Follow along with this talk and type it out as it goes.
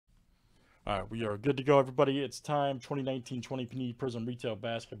All right, we are good to go, everybody. It's time. 2019 20 Panini Prizm Retail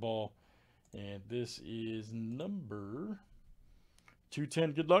Basketball. And this is number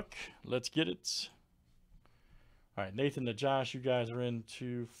 210. Good luck. Let's get it. All right, Nathan to Josh, you guys are in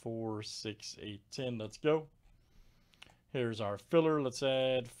 2, 4, 6, 8, 10. Let's go. Here's our filler. Let's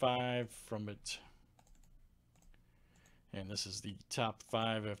add 5 from it. And this is the top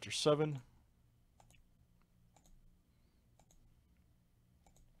 5 after 7.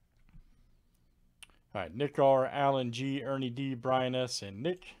 All right, Nick R, Alan G, Ernie D, Brian S, and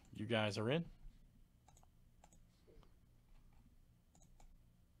Nick, you guys are in.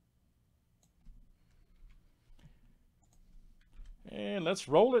 And let's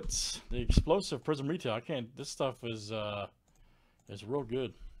roll it. The explosive Prizm Retail. I can't. This stuff is real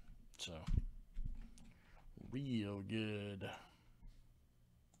good. So real good.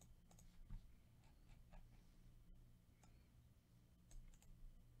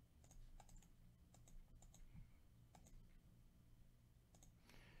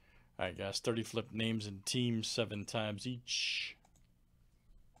 All right, guys. 30 flip names and teams 7 times each.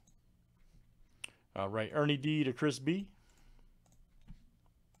 All right, Ernie D to Chris B.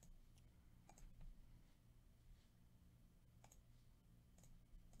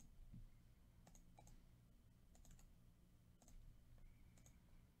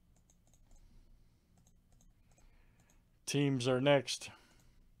 Teams are next.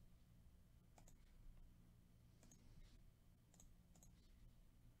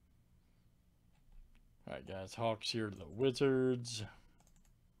 All right, guys. Hawks here to the Wizards.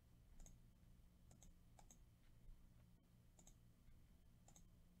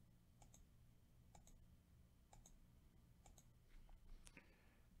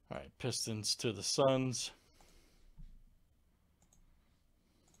 All right, Pistons to the Suns.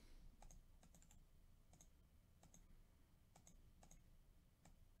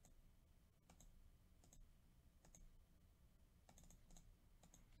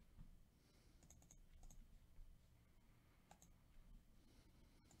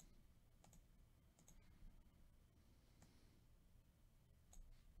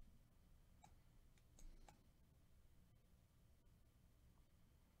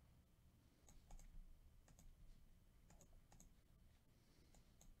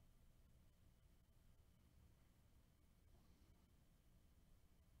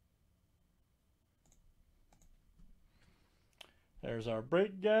 There's our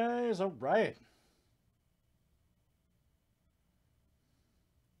break, guys. All right.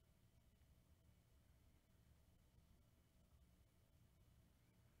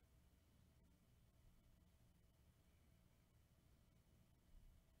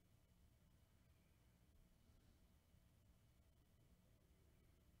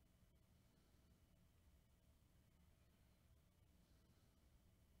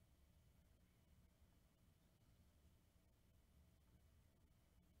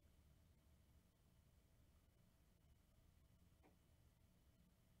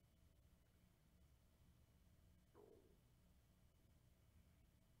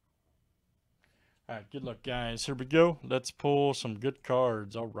 All right, good luck, guys. Here we go. Let's pull some good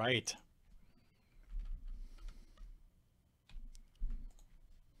cards. All right.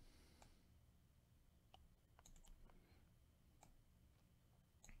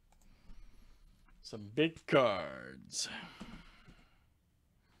 Some big cards.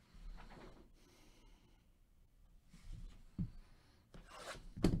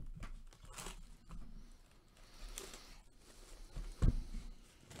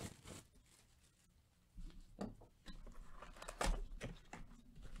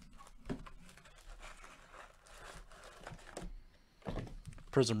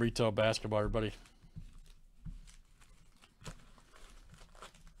 Prizm Retail Basketball, everybody.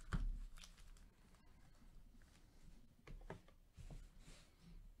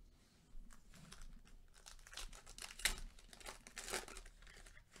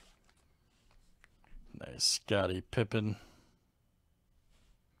 Nice. Scottie Pippen.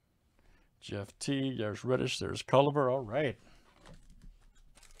 Jeff T. There's Reddish. There's Culver. All right.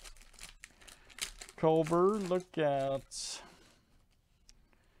 Culver, look out.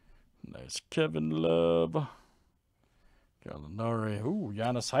 Nice Kevin Love. Gallinari. Ooh,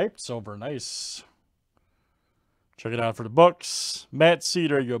 Giannis Hype's over. Nice. Check it out for the Bucks. Matt C.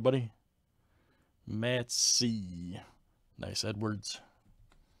 There you go, buddy. Matt C. Nice Edwards.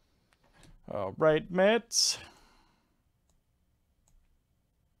 All right, Matt.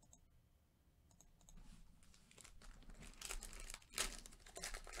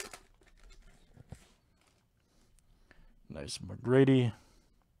 Nice McGrady.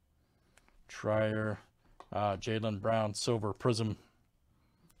 Trier. Jaylen Brown, Silver Prizm.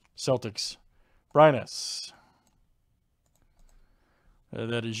 Celtics. Brian S.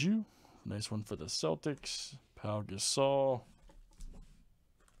 That is you. Nice one for the Celtics. Pau Gasol.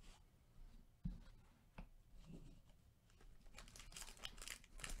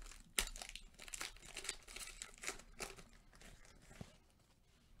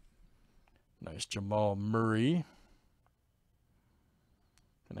 Nice Jamal Murray.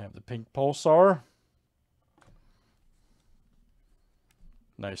 Gonna have the pink Pulsar.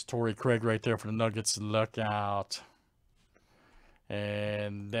 Nice Torrey Craig right there for the Nuggets. Look out.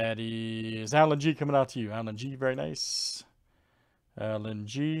 And that is Alan G coming out to you. Alan G, very nice. Alan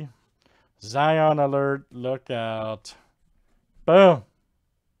G. Zion alert. Look out. Boom.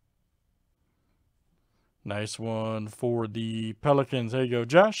 Nice one for the Pelicans. There you go,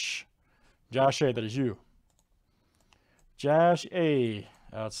 Josh. Josh A, that is you. Josh A.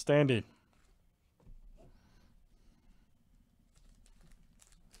 Outstanding.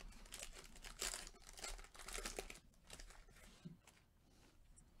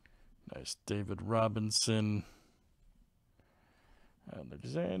 Nice David Robinson.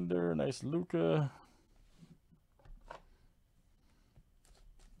 Alexander. Nice Luka.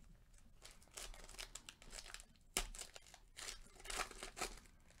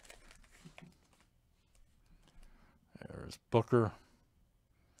 There's Booker.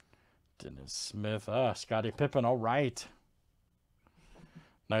 Dennis Smith. Scottie Pippen. All right.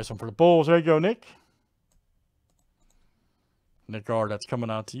 Nice one for the Bulls. There you go, Nick. Nick R, that's coming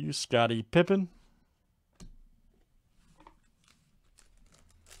out to you. Scottie Pippen.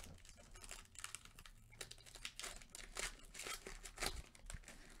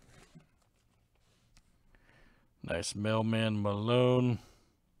 Nice Mailman Malone.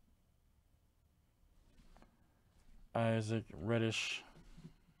 Isaac Reddish.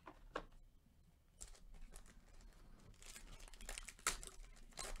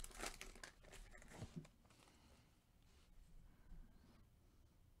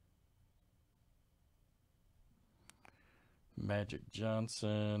 Magic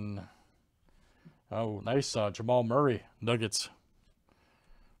Johnson. Oh, nice Jamal Murray. Nuggets.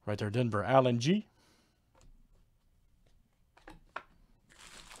 Right there, Denver. Alan G.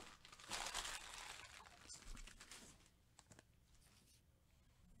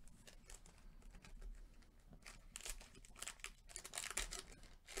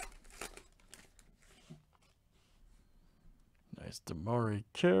 Nice DeMarre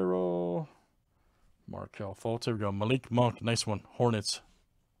Carroll. Markel Fultz. There we go. Malik Monk. Nice one. Hornets.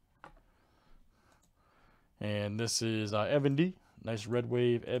 And this is Evan D. Nice red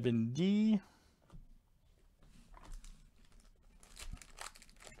wave. Evan D.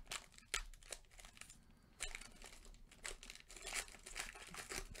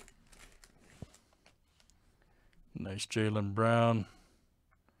 Nice Jaylen Brown.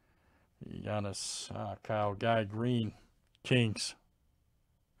 Giannis. Kyle Guy Green. Kings.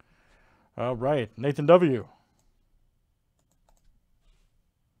 All right, Nathan W.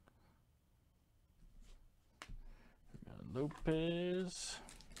 Lopez.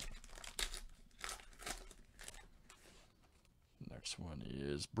 Next one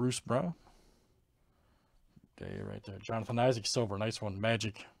is Bruce Brown. Okay, right there. Jonathan Isaac Silver. Nice one.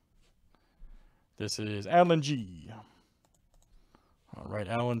 Magic. This is Alan G. All right,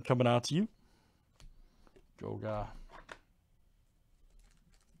 Alan, coming out to you. Go guy.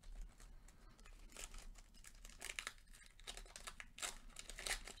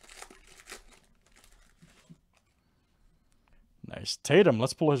 Nice. Tatum.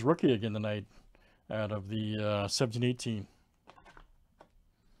 Let's pull his rookie again tonight out of the 17-18.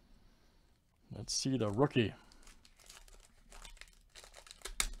 Let's see the rookie.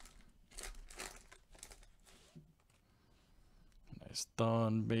 Nice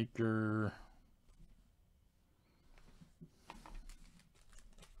Thon Baker.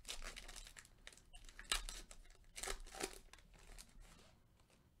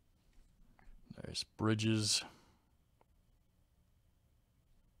 Nice Bridges.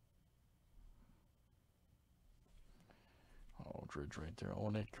 Aldridge right there.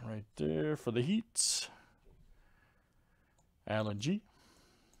 Onik right there for the Heat. Alan G.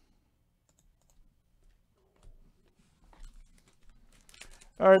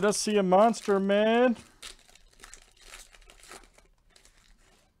 All right, let's see a monster, man.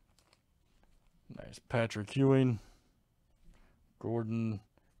 Nice Patrick Ewing. Gordon.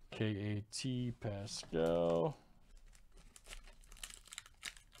 KAT. Pascal.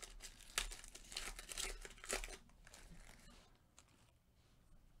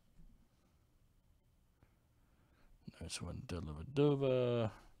 Nice one. Dellavedova.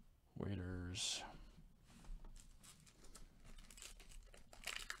 Waiters.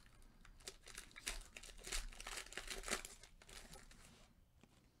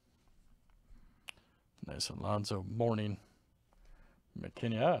 Nice Alonzo Mourning.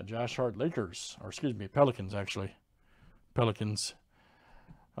 McKinney. Josh Hart, Lakers. Or excuse me, Pelicans, actually. Pelicans.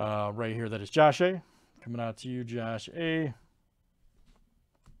 Right here, that is Josh A. Coming out to you, Josh A.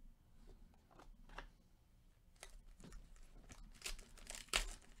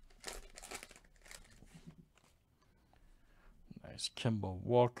 Nice Kemba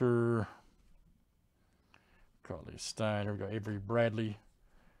Walker. Carly Stein. Here we go. Avery Bradley.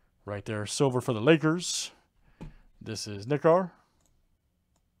 Right there. Silver for the Lakers. This is Nick R.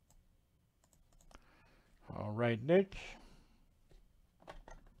 All right, Nick.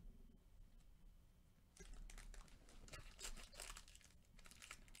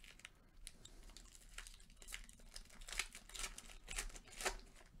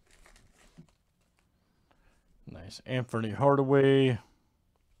 Nice Anthony Hardaway.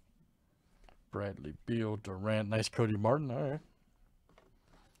 Bradley Beal, Durant. Nice Cody Martin. All right.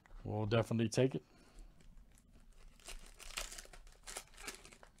 We'll definitely take it.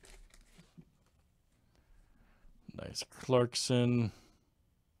 Nice Clarkson.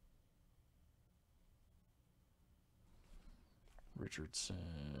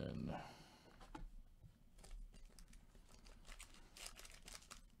 Richardson.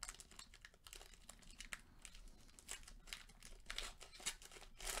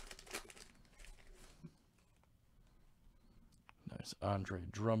 Nice Andre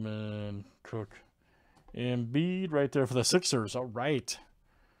Drummond, Cook, Embiid right there for the Sixers. All right.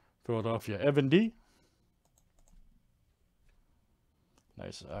 Philadelphia, Evan D.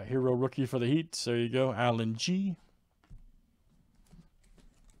 Nice hero rookie for the Heat. There you go, Allen G.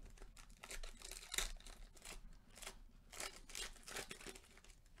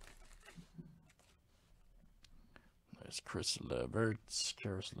 Nice Chris Leverts,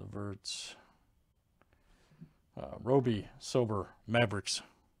 Karis Leverts. Roby, Silver, Mavericks.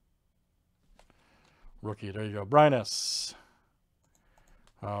 Rookie, there you go. Brian S.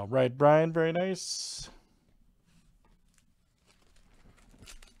 All right, Brian, very nice.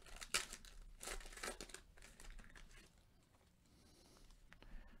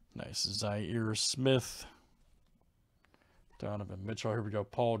 Nice Zaire Smith. Donovan Mitchell. Here we go.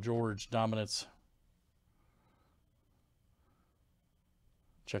 Paul George, Dominance.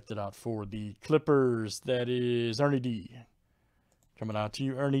 Checked it out for the Clippers. That is Ernie D. Coming out to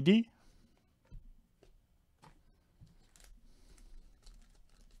you, Ernie D.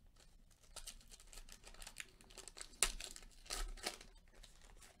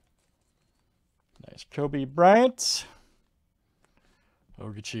 Nice Kobe Bryant.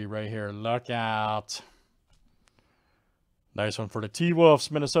 Ogeechee right here. Look out. Nice one for the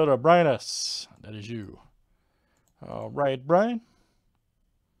T-Wolves, Minnesota. Brian S. That is you. All right, Brian.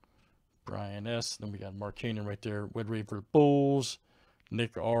 Brian S. Then we got Mark Cannon right there. Woodray for the Bulls.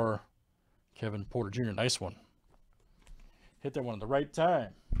 Nick R. Kevin Porter Jr. Nice one. Hit that one at the right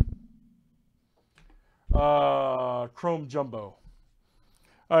time. Chrome Jumbo.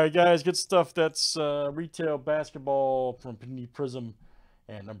 All right, guys. Good stuff. That's retail basketball from Panini Prizm.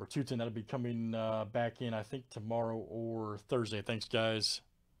 And number 210, that'll be coming back in, I think, tomorrow or Thursday. Thanks, guys.